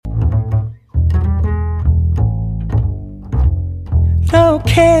No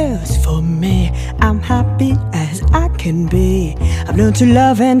cares for me, I'm happy as I can be. I've learned to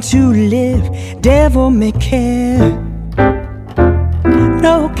love and to live, devil may care.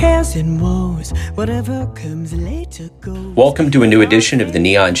 No cares and woes, whatever comes later goes. Welcome to a new edition of the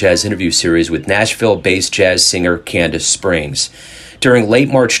Neon Jazz interview series with Nashville-based jazz singer Kandace Springs. During late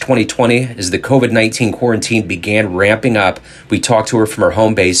March 2020, as the COVID-19 quarantine began ramping up, we talked to her from her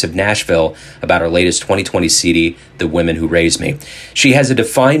home base of Nashville about her latest 2020 CD, The Women Who Raised Me. She has a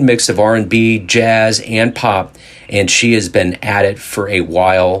defined mix of R&B, jazz, and pop, and she has been at it for a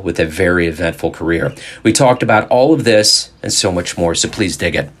while with a very eventful career. We talked about all of this and so much more, so please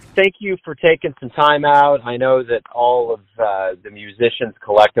dig it. Thank you for taking some time out. I know that all of the musicians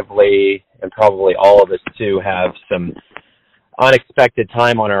collectively, and probably all of us too, have some unexpected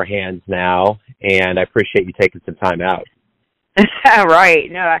time on our hands now, and I appreciate you taking some time out.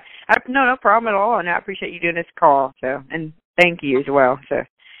 Right. No problem at all, and I appreciate you doing this call, so, and thank you as well. So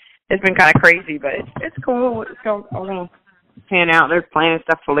it's been kind of crazy, but it's cool. It's all going to pan out. They're planning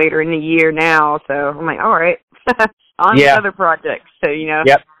stuff for later in the year now, so I'm like, all right, on to other projects. So,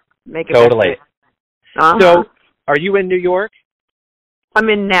 make it totally. So are you in New York? I'm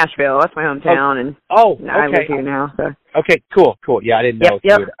in Nashville. That's my hometown, and I live here now. So. Okay, cool. Yeah, I didn't know.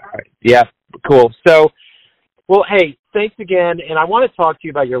 Yep. All right. Yeah, cool. So, well, hey, thanks again, and I want to talk to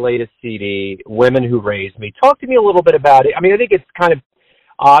you about your latest CD, Women Who Raised Me. Talk to me a little bit about it. I mean, I think it's kind of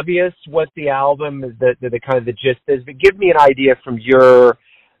obvious what the album, the kind of the gist is, but give me an idea from your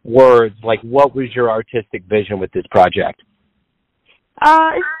words, like what was your artistic vision with this project?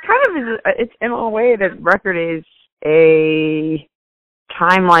 It's in a way, the record is a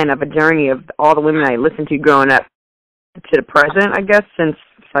timeline of a journey of all the women I listened to growing up to the present, I guess, since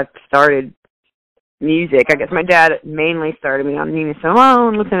I started music. I guess my dad mainly started me on Nina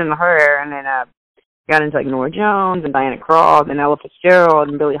Simone, listening to her, and then got into like Nora Jones and Diana Krall and Ella Fitzgerald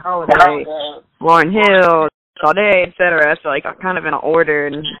and Billie Holiday, Lauryn Hill, Sade, etc. So like kind of in order,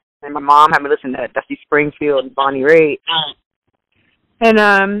 and my mom had me listen to Dusty Springfield and Bonnie Raitt, and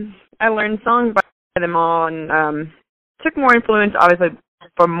I learned songs by them all, and took more influence, obviously,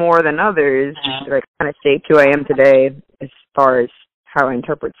 from more than others, that kind of shaped who I am today as far as how I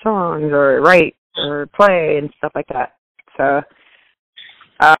interpret songs or write or play and stuff like that. So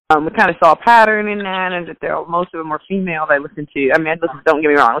we kind of saw a pattern in that, and that most of them were female I listened to. I mean, don't get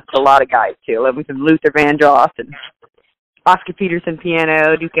me wrong, I listen to a lot of guys, too. I listen to Luther Vandross and Oscar Peterson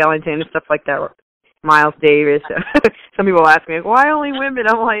piano, Duke Ellington, and stuff like that, Miles Davis. Some people ask me, like, why only women?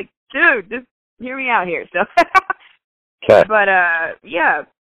 I'm like, dude, just hear me out here. So, okay. But,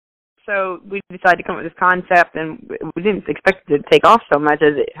 so we decided to come up with this concept, and we didn't expect it to take off so much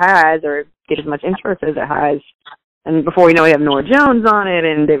as it has, or get as much interest as it has. And before we know, we have Nora Jones on it,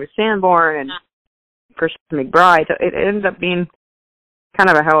 and David Sanborn, and Christian McBride. So it ends up being kind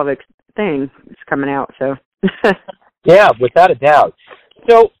of a hell of a thing. It's coming out, so. Yeah, without a doubt.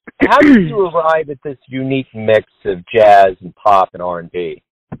 So how did you arrive at this unique mix of jazz and pop and R&B?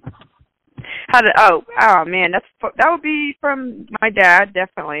 Man, that would be from my dad,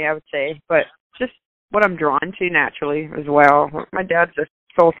 definitely, I would say, but just what I'm drawn to naturally as well. My dad's a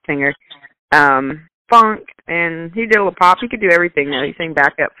soul singer, funk, and he did a little pop. He could do everything though. He sang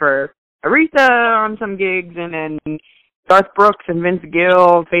backup for Aretha on some gigs, and then Garth Brooks and Vince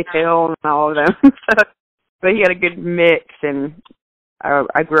Gill, Faith Hill, and all of them. But he had a good mix, and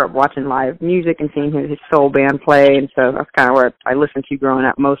I grew up watching live music and seeing his soul band play, and so that's kind of where I listened to growing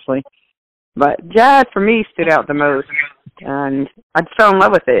up mostly. But jazz, for me, stood out the most, and I just fell in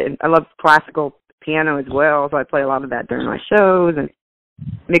love with it. I love classical piano as well, so I play a lot of that during my shows and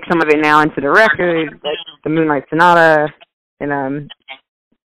mix some of it now into the record, like the Moonlight Sonata. And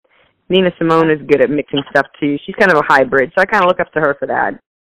Nina Simone is good at mixing stuff, too. She's kind of a hybrid, so I kind of look up to her for that,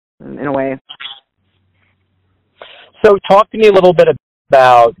 in a way. So talk to me a little bit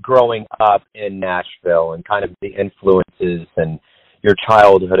about growing up in Nashville and kind of the influences and your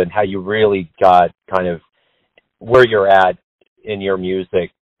childhood and how you really got kind of where you're at in your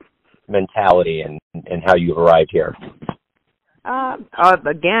music mentality and how you arrived here.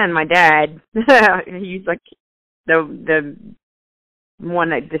 Again, my dad, he's like the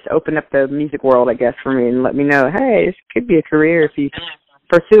one that just opened up the music world, I guess, for me and let me know, hey, this could be a career if you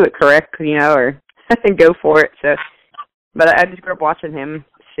pursue it correctly, or go for it. So, but I just grew up watching him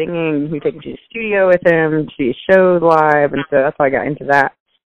singing. He'd take me to the studio with him, see shows live, and so that's how I got into that.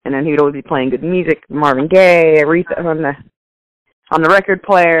 And then he would always be playing good music, Marvin Gaye, Aretha on the record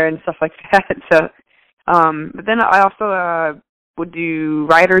player and stuff like that. So, but then I also would do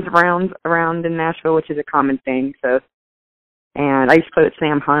writers around in Nashville, which is a common thing. So, and I used to play with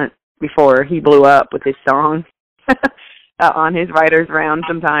Sam Hunt before he blew up with his song. on his writer's round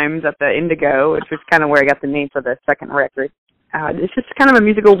sometimes at the Indigo, which was kind of where I got the name for the second record. It's just kind of a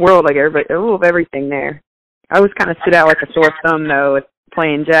musical world, like everybody, a little of everything there. I always kind of stood out like a sore thumb, though, with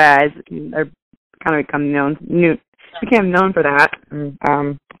playing jazz. I kind of became known for that.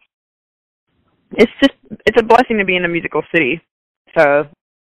 It's a blessing to be in a musical city. So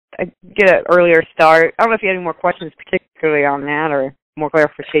I get an earlier start. I don't know if you had any more questions particularly on that or more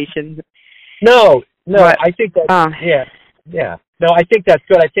clarification. No, but, I think that, yeah. No, I think that's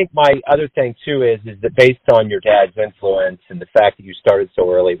good. I think my other thing, too, is that based on your dad's influence and the fact that you started so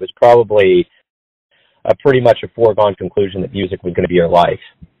early, it was probably pretty much a foregone conclusion that music was going to be your life.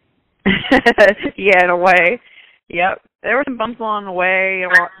 Yeah, in a way. Yep. There were some bumps along the way,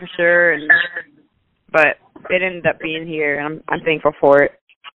 for sure, but it ended up being here, and I'm thankful for it.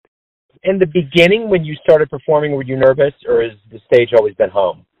 In the beginning, when you started performing, were you nervous, or has the stage always been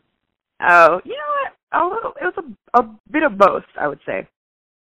home? Oh, you know what? It was a bit of both, I would say.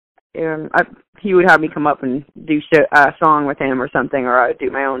 He would have me come up and do a song with him or something, or I would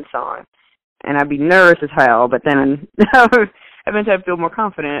do my own song. And I'd be nervous as hell, but then eventually I'd feel more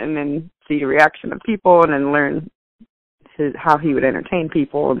confident and then see the reaction of people and then learn how he would entertain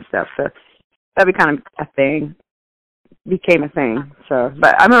people and stuff. So that'd be kind of a thing. Became a thing. So,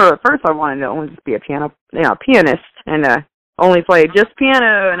 but I remember at first I wanted to only just be a pianist and only play just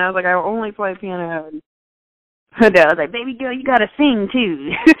piano. And I was like, I only play piano. And I was like, baby girl, you gotta sing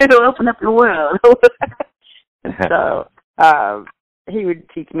too. It'll open up your world. So he would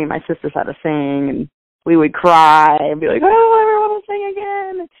teach me and my sisters how to sing, and we would cry and be like, oh, I never want to sing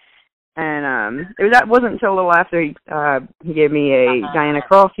again. And that wasn't until a little after he gave me a Diana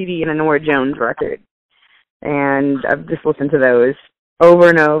Krall CD and a Norah Jones record. And I've just listened to those over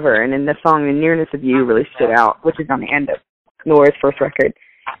and over. And then the song The Nearness of You really stood out, which is on the end of Norah's first record.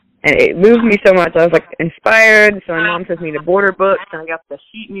 And it moved me so much. I was, like, inspired. So my mom took me to Border Books, and I got the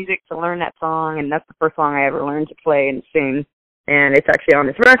sheet music to learn that song. And that's the first song I ever learned to play and sing. And it's actually on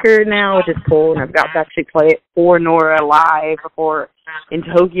this record now, which is cool. And I've got to actually play it for Norah live before in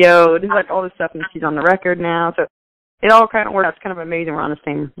Tokyo. There's, like, all this stuff, and she's on the record now. So it all kind of works. It's kind of amazing. We're on the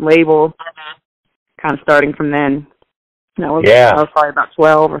same label, kind of starting from then. I was probably about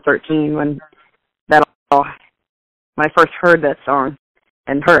 12 or 13 when I first heard that song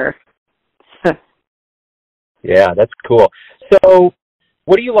and her. Yeah, that's cool. So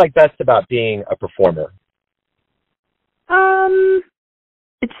what do you like best about being a performer? I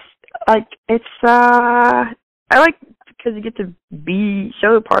like because you get to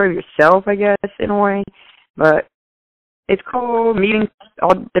show a part of yourself, I guess, in a way. But it's cool meeting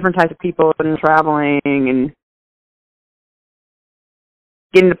all different types of people and traveling and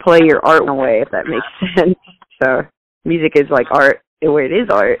getting to play your art in a way, if that makes sense. So music is like art, the way it is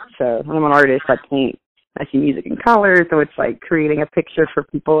art. So when I'm an artist, I paint. I see music in color, so it's like creating a picture for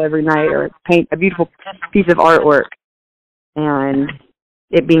people every night or paint a beautiful piece of artwork and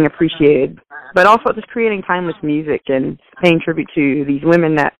it being appreciated. But also just creating timeless music and paying tribute to these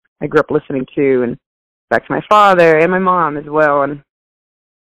women that I grew up listening to and back to my father and my mom as well and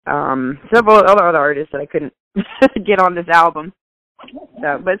several other artists that I couldn't get on this album.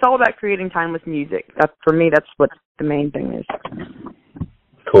 So, but it's all about creating timeless music. For me, that's what the main thing is.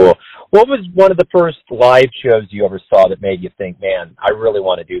 Cool. What was one of the first live shows you ever saw that made you think, man, I really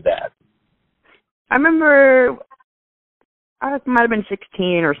want to do that? I remember I might have been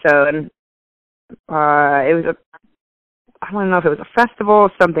 16 or so, and it was I don't know if it was a festival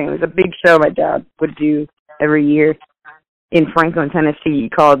or something. It was a big show my dad would do every year in Franklin, Tennessee,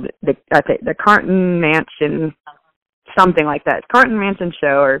 called the Carton Mansion, something like that. Carton Mansion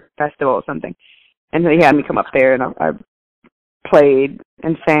Show or Festival or something. And he had me come up there, and I played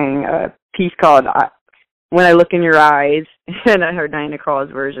and sang a piece called When I Look in Your Eyes, and I heard Diana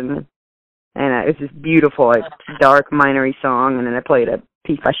Krall's version. And it was this beautiful, like, dark, minor-y song, and then I played a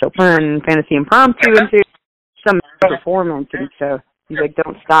piece by Chopin, Fantasy Impromptu, and some performance, and so he's like,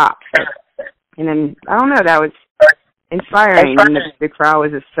 don't stop. So, and then, I don't know, that was inspiring, and the crowd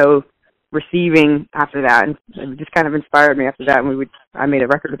was just so receiving after that, and it just kind of inspired me after that, and I made a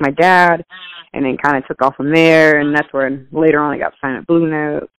record with my dad, and then kind of took off from there, and that's where later on I got signed at Blue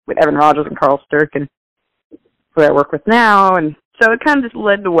Note with Evan Rogers and Carl Sturken, who I work with now, and so it kind of just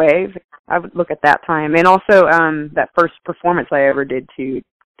led the way. I would look at that time, and also that first performance I ever did to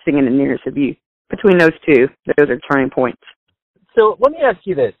singing The Nearness of You. Between those two, those are turning points. So let me ask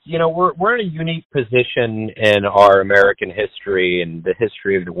you this. You know, we're in a unique position in our American history and the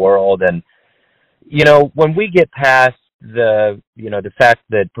history of the world, and you know, when we get past the fact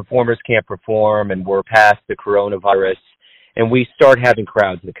that performers can't perform, and we're past the coronavirus, and we start having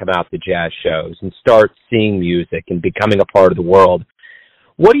crowds that come out to jazz shows and start seeing music and becoming a part of the world,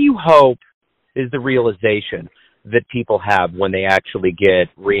 what do you hope is the realization that people have when they actually get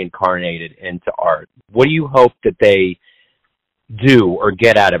reincarnated into art? What do you hope that they do or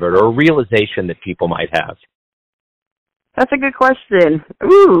get out of it, or a realization that people might have? That's a good question.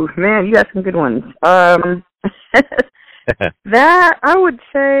 Ooh, man, you got some good ones. That, I would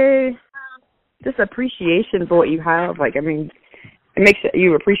say, just appreciation for what you have. Like, I mean, it makes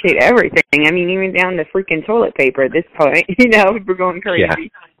you appreciate everything. I mean, even down to freaking toilet paper at this point. You know, we're going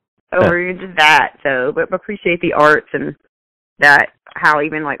crazy over just that. So, but appreciate the arts, and that how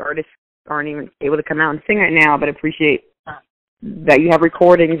even like artists aren't even able to come out and sing right now, but appreciate that you have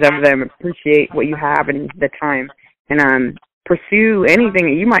recordings of them. Appreciate what you have and the time, and pursue anything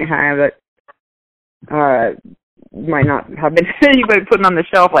that you might have that might not have been anybody putting on the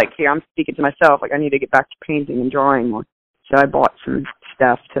shelf. Like, here, I'm speaking to myself. Like, I need to get back to painting and drawing more. So I bought some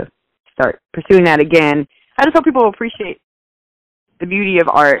stuff to start pursuing that again. I just hope people appreciate the beauty of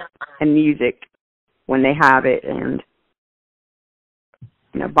art and music when they have it, and,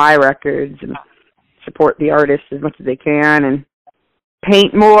 you know, buy records and support the artists as much as they can, and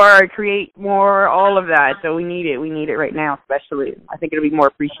paint more, create more, all of that. So we need it. We need it right now, especially. I think it'll be more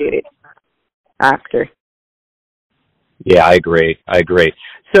appreciated after. Yeah, I agree.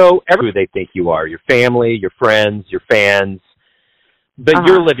 So who they think you are, your family, your friends, your fans, but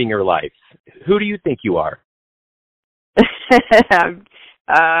you're living your life. Who do you think you are?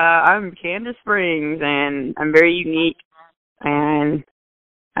 I'm Kandace Springs, and I'm very unique, and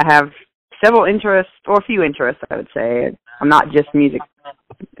I have several interests, or a few interests, I would say. I'm not just music.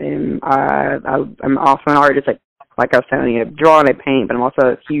 I'm also an artist, like I was telling you. I draw and I paint, but I'm also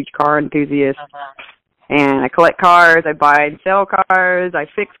a huge car enthusiast. And I collect cars, I buy and sell cars, I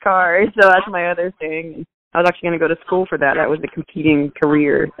fix cars, so that's my other thing. I was actually going to go to school for that. That was a competing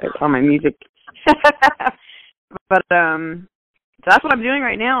career on my music. But so that's what I'm doing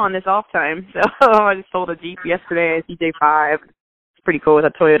right now on this off time. So I just sold a Jeep yesterday, a CJ5. It's pretty cool with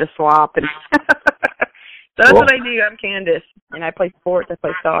a Toyota swap. And so that's what I do. I'm Kandace, and I play sports. I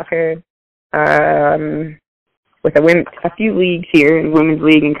play soccer with a few leagues here, in women's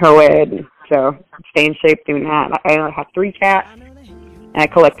league and co-ed. So stay in shape doing that. I have 3 cats, and I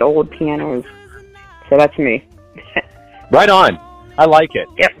collect old pianos. So that's me. Right on. I like it.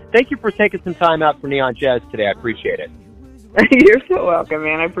 Yep. Thank you for taking some time out for Neon Jazz today. I appreciate it. You're so welcome,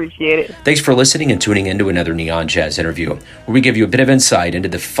 man. I appreciate it. Thanks for listening and tuning in to another Neon Jazz interview, where we give you a bit of insight into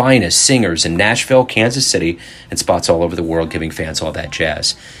the finest singers in Nashville, Kansas City, and spots all over the world, giving fans all that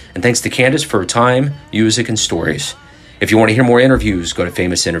jazz. And thanks to Kandace for her time, music, and stories. If you want to hear more interviews, go to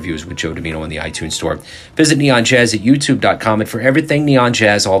Famous Interviews with Joe Domino in the iTunes Store. Visit Neon Jazz at youtube.com, and for everything Neon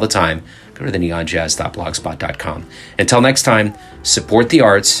Jazz all the time, go to the neonjazz.blogspot.com. Until next time, support the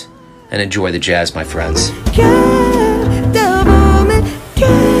arts and enjoy the jazz, my friends.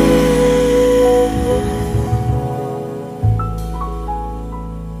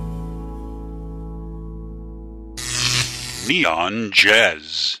 Neon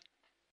Jazz.